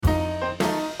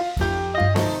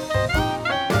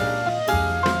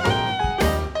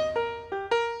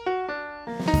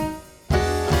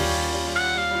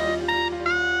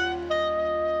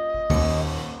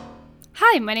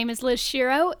Hi, my name is Liz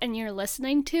Shiro, and you're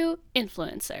listening to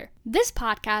Influencer. This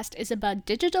podcast is about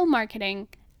digital marketing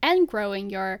and growing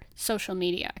your social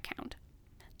media account.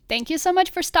 Thank you so much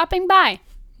for stopping by.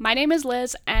 My name is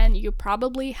Liz, and you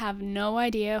probably have no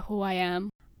idea who I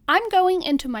am. I'm going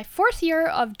into my 4th year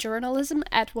of journalism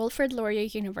at Wilfrid Laurier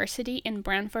University in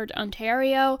Brantford,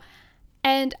 Ontario,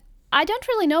 and I don't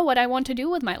really know what I want to do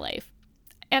with my life.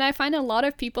 And I find a lot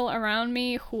of people around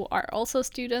me who are also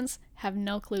students have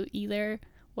no clue either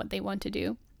what they want to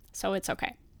do, so it's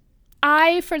okay.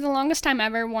 I, for the longest time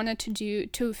ever, wanted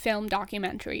to film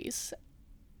documentaries.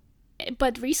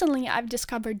 But recently I've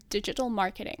discovered digital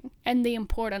marketing and the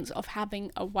importance of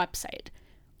having a website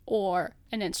or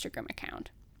an Instagram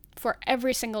account for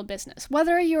every single business.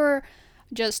 Whether you're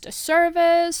just a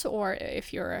service or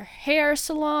if you're a hair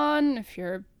salon, if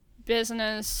you're a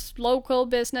business, local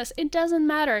business, it doesn't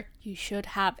matter. You should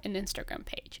have an Instagram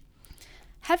page.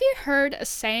 Have you heard a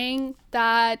saying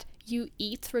that you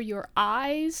eat through your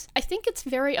eyes? I think it's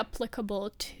very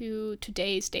applicable to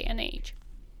today's day and age.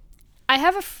 I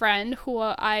have a friend who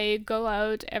I go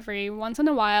out every once in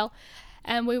a while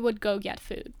and we would go get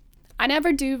food. I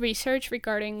never do research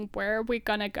regarding where we're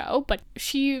gonna go, but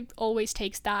she always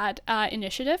takes that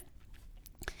initiative.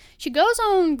 She goes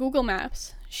on Google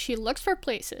Maps, she looks for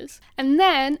places, and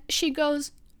then she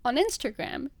goes on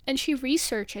Instagram and she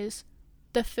researches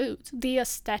the food, the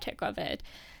aesthetic of it.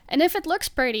 And if it looks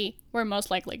pretty, we're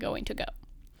most likely going to go.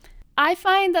 I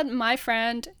find that my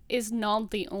friend is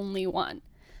not the only one.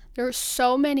 There are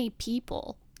so many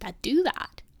people that do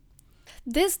that.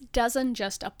 This doesn't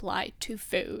just apply to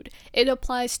food. It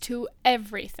applies to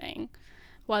everything.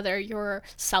 Whether you're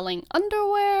selling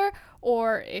underwear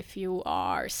or if you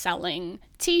are selling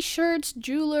t-shirts,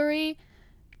 jewelry,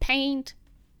 paint,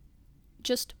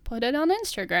 just put it on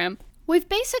Instagram. We've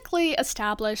basically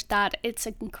established that it's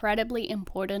incredibly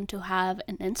important to have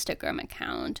an Instagram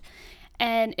account.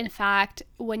 And in fact,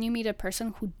 when you meet a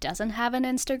person who doesn't have an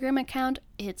Instagram account,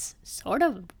 it's sort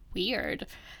of weird,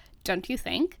 don't you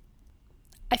think?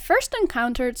 I first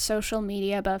encountered social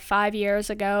media about 5 years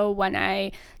ago when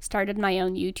I started my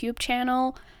own YouTube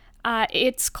channel.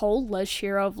 It's called Liz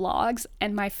Shiro Vlogs,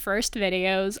 and my first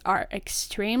videos are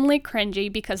extremely cringy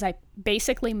because I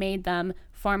basically made them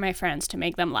for my friends to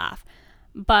make them laugh.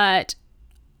 But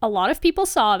a lot of people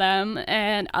saw them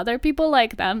and other people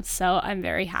like them, so I'm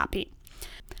very happy.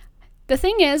 The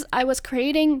thing is, I was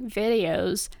creating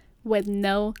videos with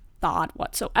no thought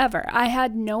whatsoever. I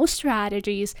had no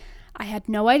strategies. I had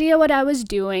no idea what I was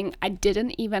doing. I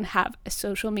didn't even have a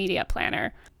social media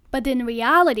planner. But in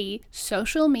reality,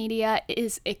 social media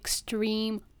is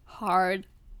extreme hard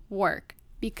work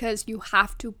because you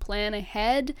have to plan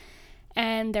ahead.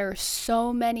 And there are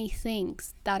so many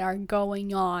things that are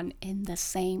going on in the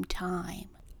same time.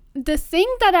 The thing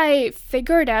that I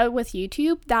figured out with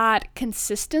YouTube, that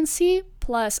consistency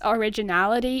plus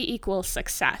originality equals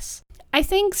success. I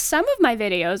think some of my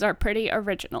videos are pretty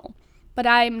original, but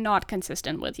I'm not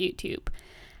consistent with YouTube.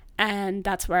 And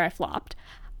that's where I flopped.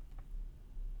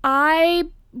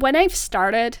 When I've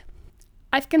started,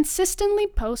 I've consistently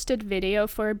posted video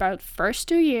for about first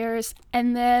 2 years,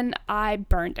 and then I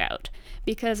burned out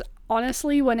because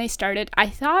honestly, when I started, I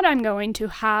thought I'm going to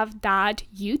have that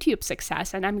YouTube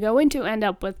success and I'm going to end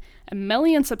up with 1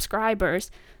 million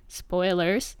subscribers.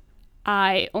 Spoilers,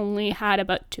 I only had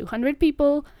about 200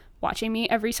 people watching me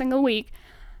every single week.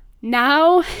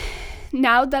 Now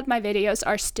that my videos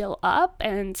are still up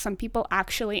and some people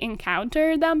actually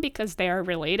encounter them because they are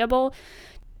relatable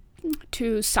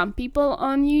to some people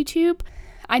on YouTube,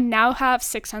 I now have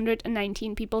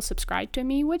 619 people subscribed to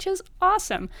me, which is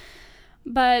awesome.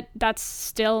 But that's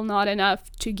still not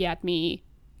enough to get me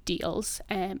deals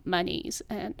and monies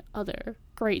and other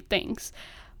great things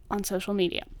on social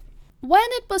media. When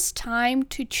it was time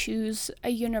to choose a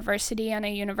university and a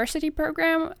university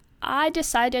program, I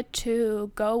decided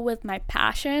to go with my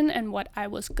passion and what I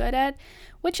was good at,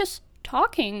 which is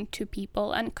talking to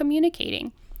people and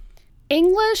communicating.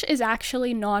 English is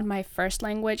actually not my first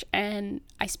language, and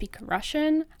I speak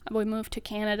Russian. We moved to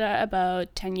Canada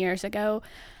about 10 years ago.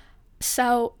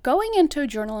 So going into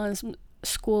journalism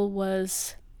school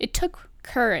it took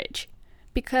courage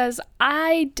because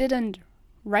I didn't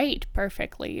write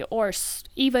perfectly, or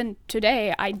even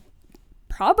today, I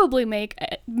probably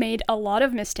made a lot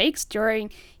of mistakes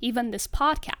during even this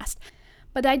podcast.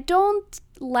 But I don't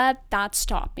let that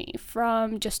stop me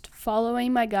from just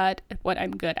following my gut at what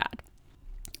I'm good at.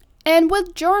 And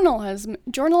with journalism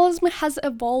has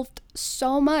evolved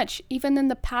so much. Even in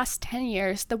the past 10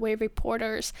 years, the way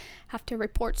reporters have to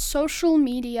report, social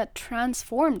media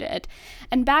transformed it.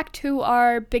 And back to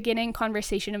our beginning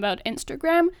conversation about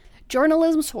Instagram,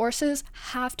 journalism sources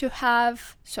have to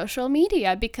have social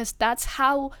media because that's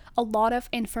how a lot of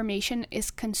information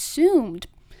is consumed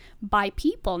by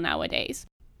people nowadays.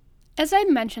 As I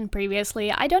mentioned previously,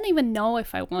 I don't even know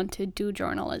if I want to do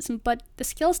journalism, but the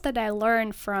skills that I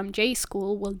learned from J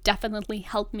School will definitely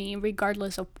help me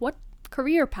regardless of what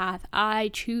career path I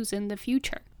choose in the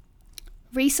future.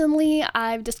 Recently,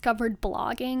 I've discovered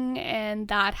blogging, and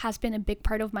that has been a big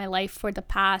part of my life for the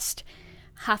past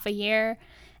half a year.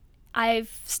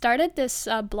 I've started this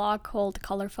blog called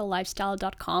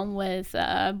colorfullifestyle.com with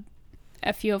a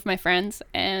few of my friends,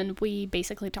 and we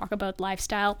basically talk about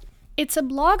lifestyle. It's a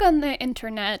blog on the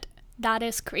internet that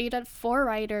is created for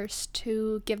writers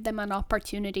to give them an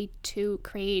opportunity to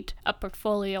create a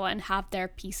portfolio and have their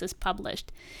pieces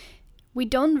published. We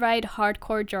don't write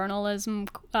hardcore journalism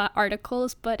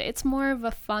articles, but it's more of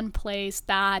a fun place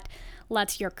that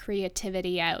lets your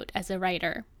creativity out as a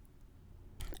writer.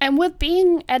 And with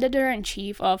being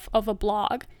editor-in-chief of a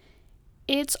blog,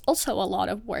 it's also a lot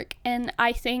of work. And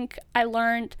I think I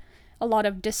learned a lot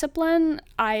of discipline.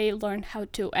 I learned how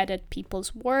to edit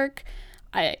people's work.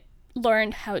 I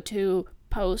learned how to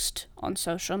post on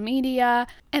social media.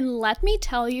 And let me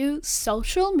tell you,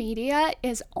 social media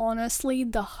is honestly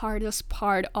the hardest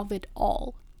part of it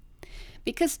all.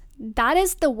 Because that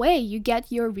is the way you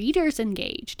get your readers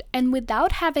engaged. And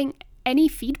without having any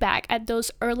feedback at those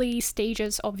early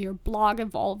stages of your blog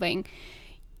evolving,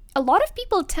 a lot of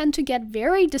people tend to get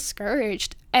very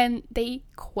discouraged and they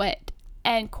quit.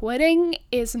 And quitting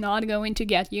is not going to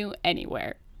get you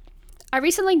anywhere. I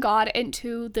recently got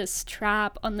into this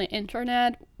trap on the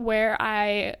internet where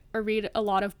I read a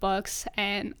lot of books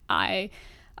and I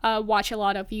watch a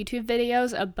lot of YouTube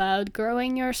videos about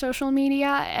growing your social media.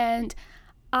 And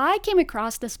I came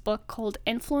across this book called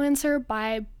Influencer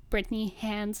by Brittany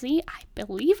Hansey. I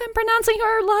believe I'm pronouncing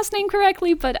her last name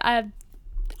correctly, but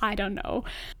I don't know.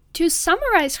 To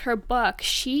summarize her book,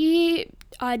 she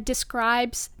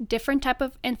describes different type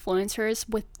of influencers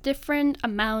with different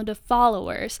amount of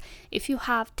followers. If you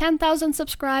have 10,000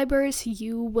 subscribers,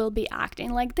 you will be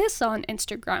acting like this on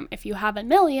Instagram. If you have 1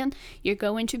 million, you're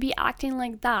going to be acting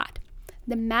like that.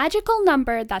 The magical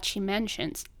number that she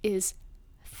mentions is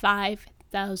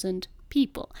 5,000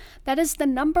 people. That is the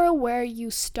number where you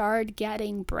start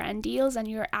getting brand deals and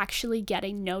you're actually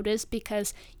getting noticed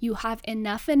because you have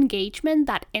enough engagement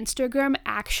that Instagram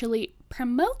actually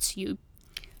promotes you.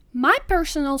 My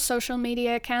personal social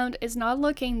media account is not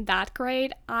looking that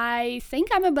great. I think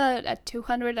I'm about at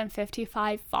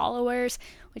 255 followers,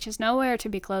 which is nowhere to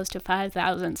be close to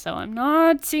 5,000, so I'm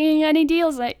not seeing any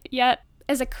deals yet.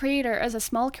 As a creator, as a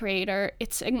small creator,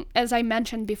 it's, as I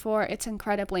mentioned before, it's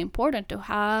incredibly important to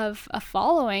have a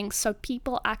following so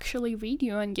people actually read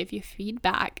you and give you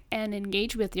feedback and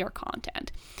engage with your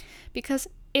content. Because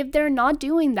if they're not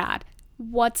doing that,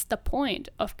 what's the point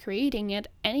of creating it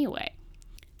anyway?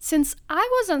 Since I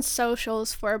was on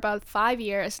socials for about 5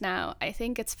 years now, I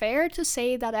think it's fair to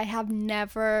say that I have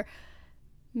never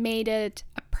made it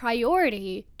a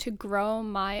priority to grow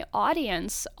my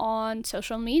audience on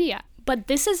social media. But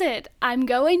this is it. I'm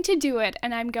going to do it,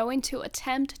 and I'm going to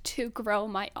attempt to grow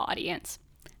my audience.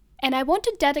 And I want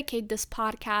to dedicate this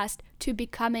podcast to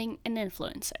becoming an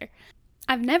influencer.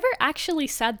 I've never actually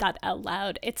said that out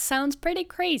loud. It sounds pretty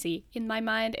crazy. In my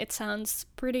mind, it sounds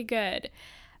pretty good.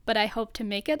 But I hope to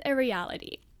make it a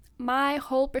reality. My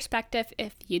whole perspective,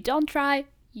 if you don't try,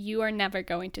 you are never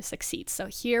going to succeed. So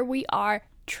here we are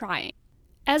trying.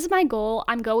 As my goal,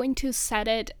 I'm going to set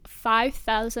it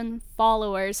 5,000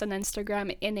 followers on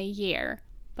Instagram in a year.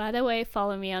 By the way,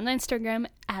 follow me on Instagram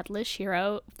at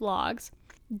Lishiro Vlogs.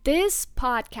 This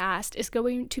podcast is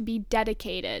going to be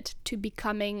dedicated to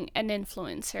becoming an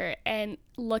influencer and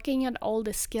looking at all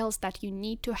the skills that you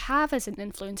need to have as an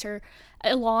influencer,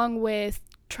 along with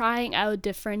trying out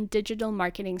different digital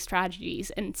marketing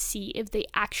strategies and see if they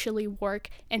actually work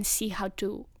and see how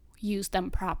to use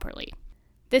them properly.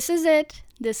 This is it.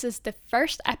 This is the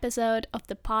first episode of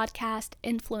the podcast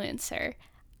Influencer.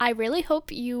 I really hope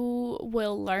you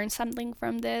will learn something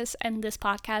from this, and this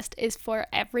podcast is for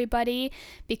everybody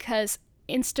because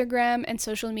Instagram and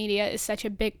social media is such a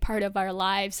big part of our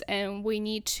lives, and we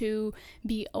need to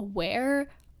be aware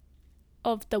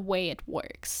of the way it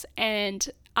works. And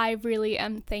I really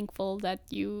am thankful that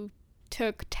you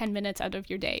took 10 minutes out of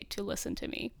your day to listen to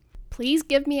me. Please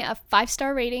give me a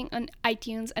 5-star rating on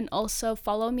iTunes and also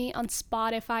follow me on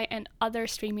Spotify and other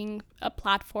streaming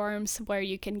platforms where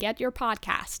you can get your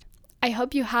podcast. I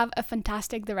hope you have a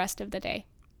fantastic the rest of the day.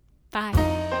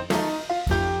 Bye.